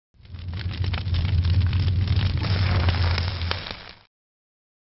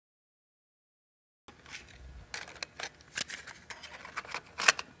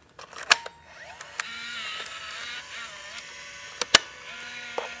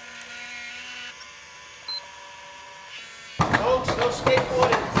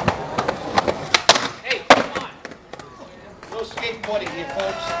skateboarding. Hey, come on. No skateboarding here,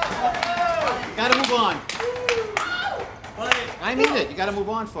 folks. You gotta move on. I mean it. You gotta move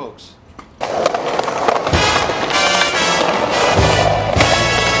on, folks.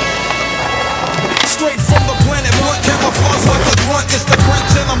 Straight from the planet, blunt camouflage like a grunt. It's the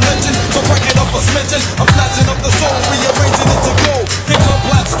crunch and I'm lynching, so break it up a smidgen. I'm snatching up the soul, rearranging it to gold. Hit the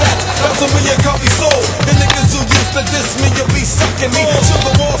black stats, that's a million copy sold. The niggas who used to diss me, you'll be sucking me.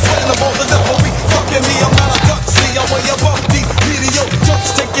 Sugar wall sweating about the devil be fucking me. I'm not a gutsy, I'm way above these mediocre jumps.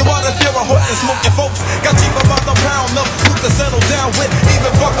 Take you out if you're a hook and smoke your folks. Got cheaper by the pound, no you can settle down with.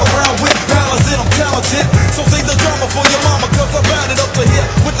 Even fuck around with, balance it, I'm talented. So save the drama for your mama, cause I bound it up to here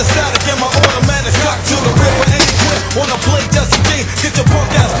with the static in my automatic. To the river, any quit. Wanna play Jesse King? Get your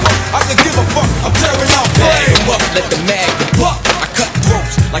punk ass fuck. I can give a fuck. I'm tearing out bag him up, let the mag buck. I cut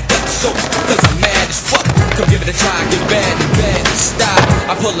throats like that soap, cause I'm mad as fuck. Come give it a try, get bad to stop.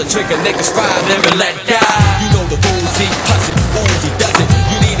 I pull a trigger, niggas fire, never let die. You know the rules, he hustle, he does it.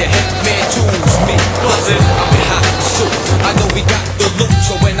 You need a hit man, choose me, buzz it. I'm in hot pursuit. I know we got the loot,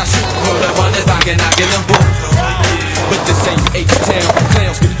 so when I shoot, know the runners knocking them boots. But this ain't H-Town.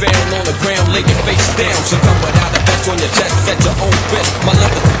 Clowns get found on the ground, lay your face down. So come without a vest on your chest, set your own risk. My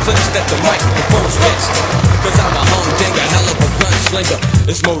love is the clips that the microphone's fixed. Cause I'm a humdinger, hell of a gunslinger.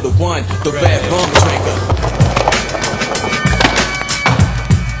 It's Motor One, the red rum drinker.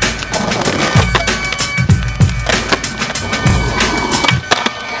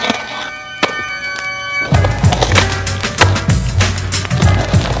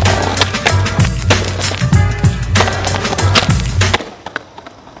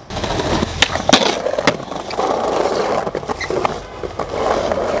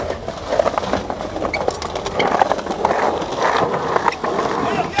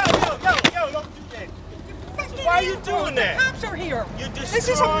 Why are you doing that? The cops are here. You This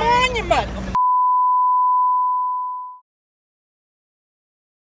is a monument.